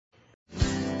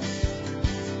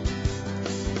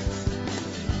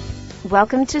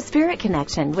Welcome to Spirit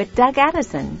Connection with Doug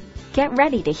Addison. Get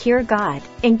ready to hear God,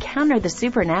 encounter the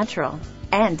supernatural,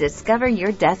 and discover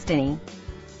your destiny.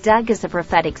 Doug is a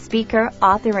prophetic speaker,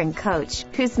 author, and coach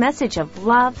whose message of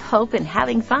love, hope, and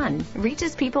having fun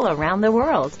reaches people around the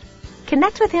world.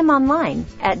 Connect with him online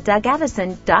at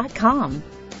DougAddison.com.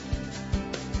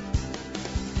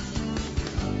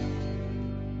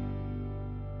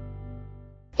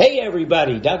 Hey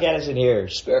everybody, Doug Addison here.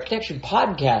 Spirit Connection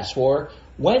podcast for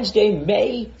Wednesday,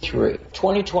 May 3,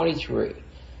 2023.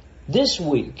 This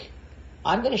week,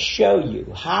 I'm going to show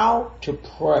you how to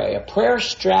pray, a prayer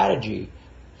strategy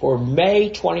for May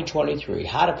 2023.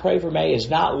 How to pray for May is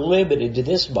not limited to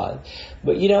this month,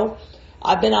 but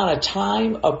I've been on a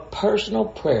time of personal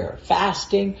prayer,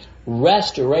 fasting,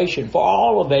 restoration for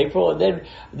all of April, and then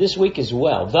this week as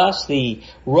well. Thus, the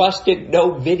rustic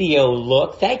no video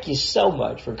look. Thank you so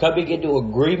much for coming into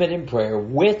agreement in prayer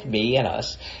with me and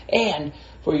us, and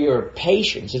for your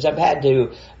patience as I've had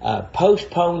to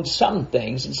postpone some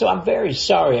things. And so I'm very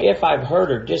sorry if I've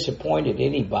hurt or disappointed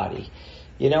anybody.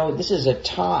 This is a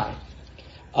time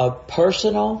of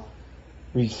personal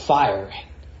refiring.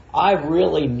 I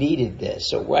really needed this.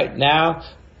 So right now,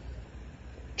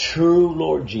 true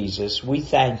Lord Jesus, we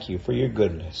thank you for your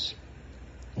goodness.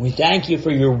 We thank you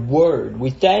for your word. We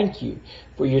thank you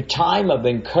for your time of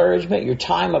encouragement, your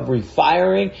time of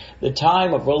refiring, the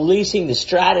time of releasing the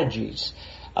strategies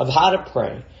of how to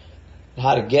pray,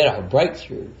 how to get our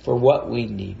breakthrough for what we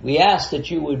need. We ask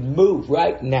that you would move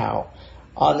right now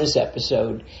on this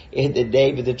episode in the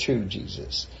name of the true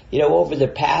Jesus. Over the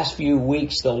past few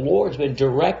weeks, the Lord's been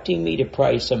directing me to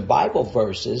pray some Bible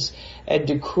verses and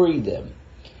decree them.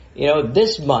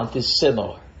 This month is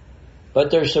similar,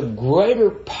 but there's some greater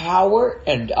power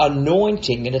and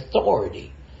anointing and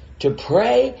authority to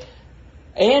pray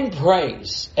and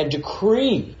praise and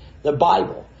decree the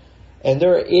Bible. And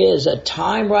there is a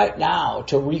time right now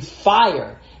to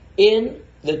refire in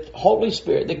the Holy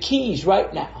Spirit, the keys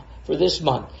right now for this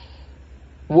month.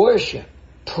 Worship,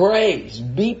 praise,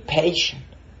 be patient,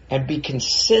 and be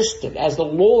consistent as the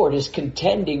Lord is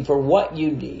contending for what you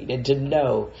need, and to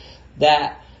know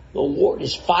that the Lord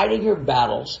is fighting your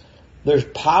battles. There's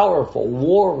powerful,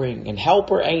 warring, and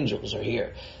helper angels are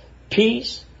here.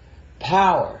 Peace,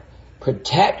 power,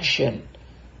 protection.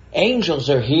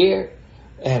 Angels are here.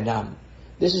 And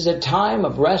this is a time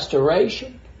of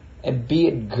restoration, and be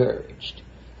encouraged.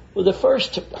 Well, the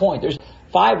first point, there's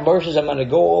 5 verses I'm going to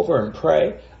go over and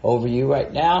pray over you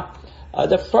right now.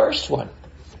 The first one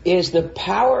is the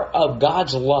power of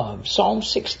God's love. Psalm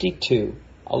 62,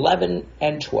 11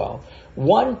 and 12.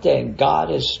 One thing God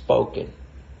has spoken,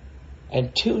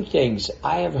 and 2 things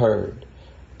I have heard.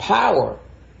 Power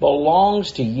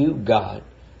belongs to you, God.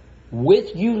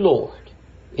 With you, Lord,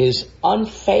 is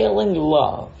unfailing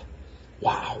love.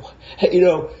 Wow.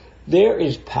 There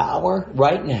is power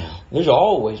right now. There's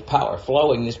always power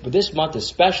flowing but this month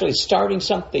especially, starting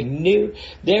something new.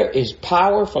 There is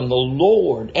power from the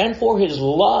Lord and for his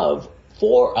love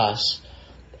for us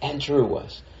and through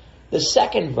us. The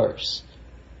second verse,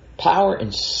 power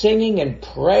in singing and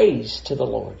praise to the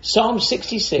Lord. Psalm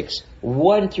 66,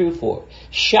 1 through 4.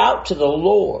 Shout to the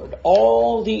Lord,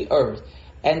 all the earth,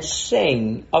 and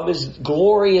sing of his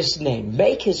glorious name.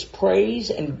 Make his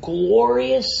praise and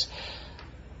glorious.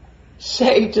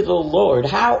 Say to the Lord,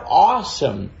 how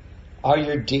awesome are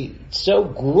your deeds. So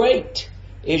great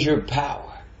is your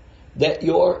power that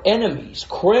your enemies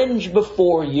cringe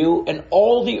before you, and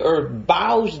all the earth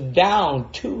bows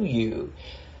down to you.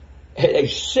 And they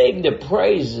sing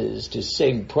to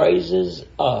sing praises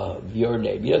of your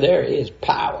name. There is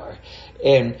power,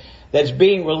 and that's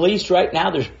being released right now.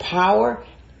 There's power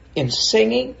in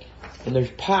singing, and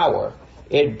there's power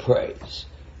in praise.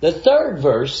 The third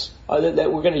verse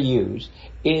that we're going to use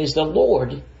is the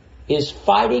Lord is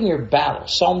fighting your battle.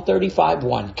 Psalm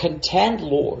 35:1. Contend,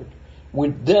 Lord,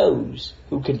 with those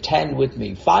who contend with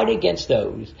me. Fight against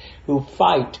those who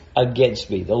fight against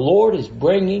me. The Lord is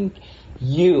bringing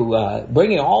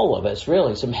all of us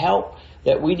really some help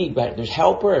that we need. There's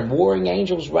helper and warring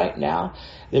angels right now.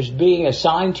 There's being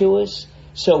assigned to us.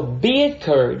 So be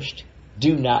encouraged.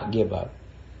 Do not give up.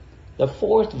 The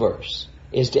fourth verse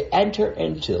is to enter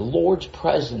into the Lord's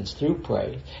presence through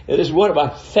praise. It is one of my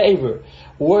favorite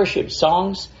worship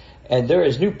songs, and there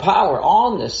is new power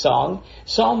on this song.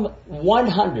 Psalm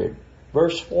 100,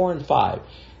 verse 4 and 5.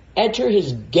 Enter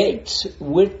his gates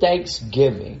with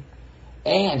thanksgiving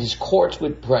and his courts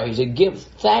with praise, and give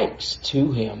thanks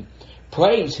to him.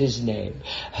 Praise his name.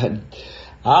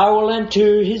 I will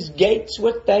enter his gates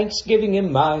with thanksgiving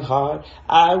in my heart.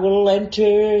 I will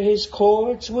enter his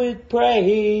courts with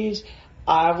praise.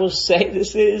 I will say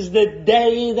this is the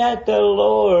day that the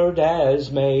Lord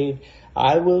has made.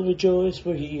 I will rejoice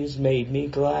for he has made me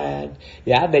glad.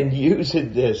 Yeah, I've been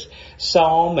using this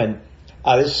psalm and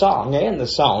this song and the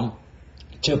psalm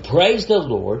to praise the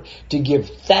Lord, to give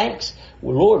thanks.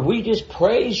 Lord, we just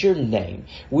praise your name.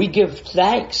 We give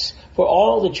thanks for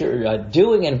all that you're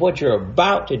doing and what you're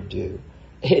about to do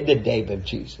in the name of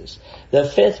Jesus. The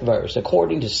 5th verse,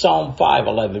 according to Psalm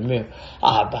 5:11.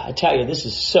 I tell you, this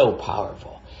is so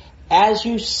powerful. As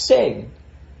we sing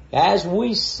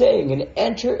and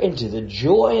enter into the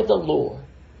joy of the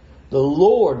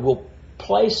Lord will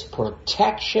place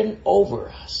protection over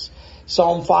us.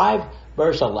 Psalm 5,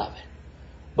 verse 11.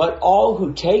 But all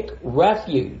who take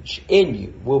refuge in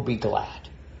you will be glad.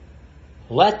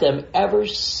 Let them ever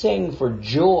sing for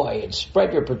joy and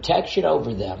spread your protection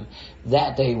over them,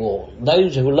 that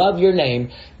those who love your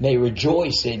name may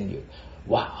rejoice in you.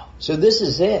 Wow. So this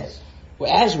is it.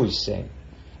 As we sing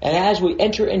and as we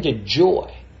enter into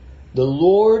joy, the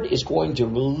Lord is going to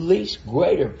release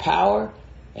greater power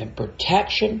and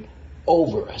protection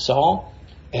over us all.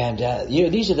 And,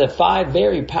 these are the 5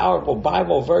 very powerful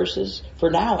Bible verses for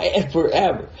now and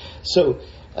forever. So,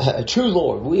 true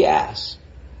Lord, we ask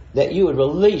that you would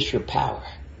release your power.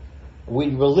 We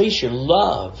release your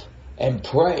love and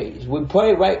praise. We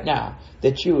pray right now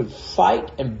that you would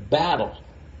fight and battle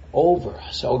over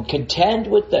us. So contend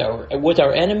with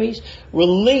our enemies.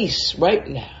 Release right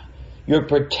now your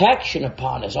protection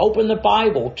upon us. Open the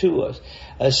Bible to us.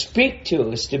 Speak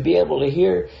to us to be able to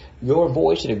hear your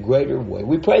voice in a greater way.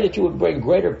 We pray that you would bring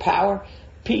greater power,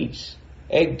 peace,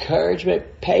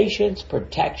 encouragement, patience,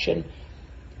 protection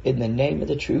in the name of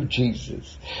the true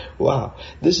Jesus. Wow.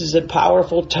 This is a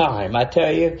powerful time. I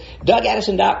tell you,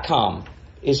 DougAddison.com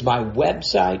is my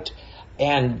website.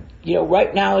 And,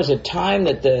 right now is a time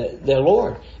that the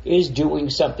Lord is doing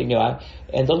something new.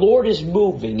 And the Lord is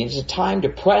moving. It's a time to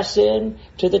press in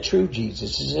to the true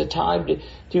Jesus. It's a time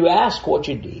to ask what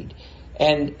you need.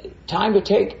 And time to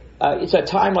take, it's a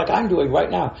time like I'm doing right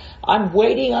now. I'm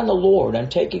waiting on the Lord. I'm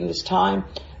taking this time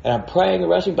and I'm praying and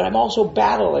resting, but I'm also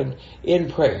battling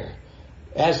in prayer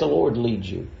as the Lord leads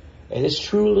you. And this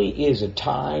truly is a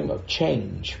time of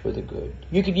change for the good.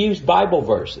 You could use Bible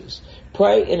verses.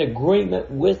 Pray in agreement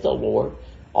with the Lord.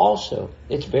 Also,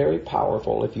 it's very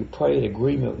powerful if you pray in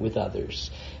agreement with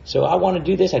others. So I want to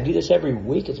do this. I do this every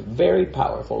week. It's very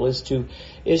powerful. Is to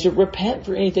repent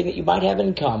for anything that you might have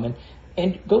in common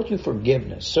and go through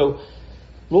forgiveness. So,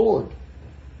 Lord,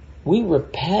 we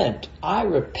repent. I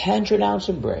repent, renounce,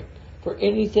 and break for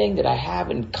anything that I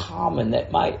have in common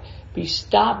that might be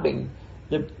stopping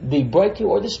the breakthrough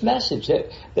or this message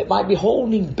that might be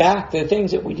holding back the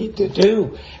things that we need to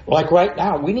do. Like right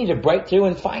now, we need a breakthrough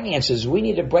in finances. We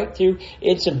need a breakthrough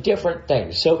in some different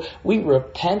things. So we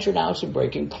repent, renounce, and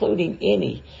break, including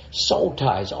any soul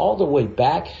ties all the way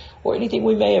back or anything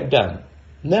we may have done,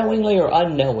 knowingly or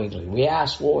unknowingly. We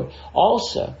ask, Lord,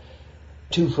 also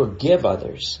to forgive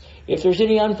others. If there's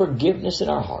any unforgiveness in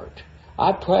our heart,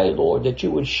 I pray, Lord, that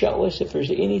you would show us if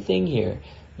there's anything here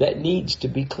that needs to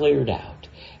be cleared out.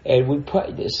 And we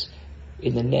pray this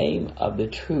in the name of the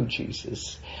true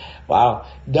Jesus. Wow.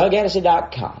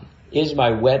 DougAddison.com is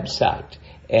my website.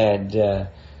 And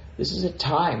this is a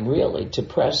time really to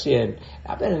press in.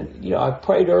 I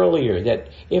prayed earlier that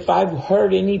if I've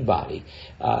hurt anybody,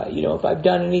 if I've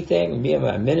done anything, me and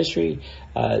my ministry,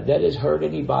 that has hurt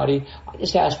anybody, I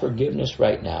just ask forgiveness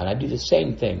right now. And I do the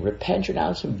same thing. Repent,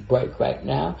 renounce, and break right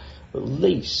now.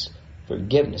 Release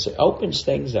forgiveness. It opens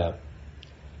things up.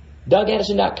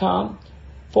 DougAddison.com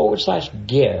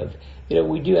 /give.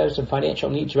 We do have some financial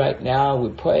needs right now. We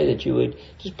pray that you would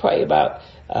just pray about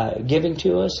giving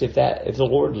to us if the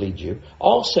Lord leads you.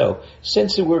 Also,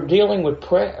 since we're dealing with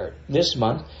prayer this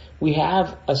month, we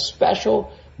have a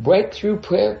special breakthrough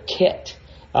prayer kit.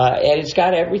 And it's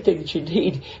got everything that you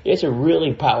need. It's a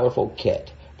really powerful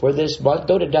kit for this month.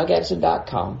 Go to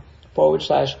DougAddison.com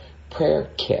 /prayer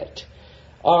kit.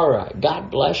 All right.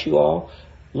 God bless you all.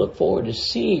 Look forward to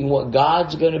seeing what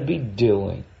God's going to be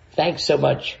doing. Thanks so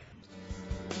much.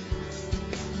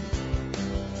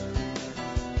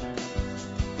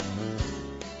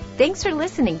 Thanks for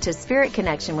listening to Spirit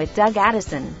Connection with Doug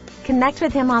Addison. Connect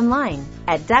with him online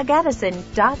at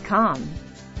DougAddison.com.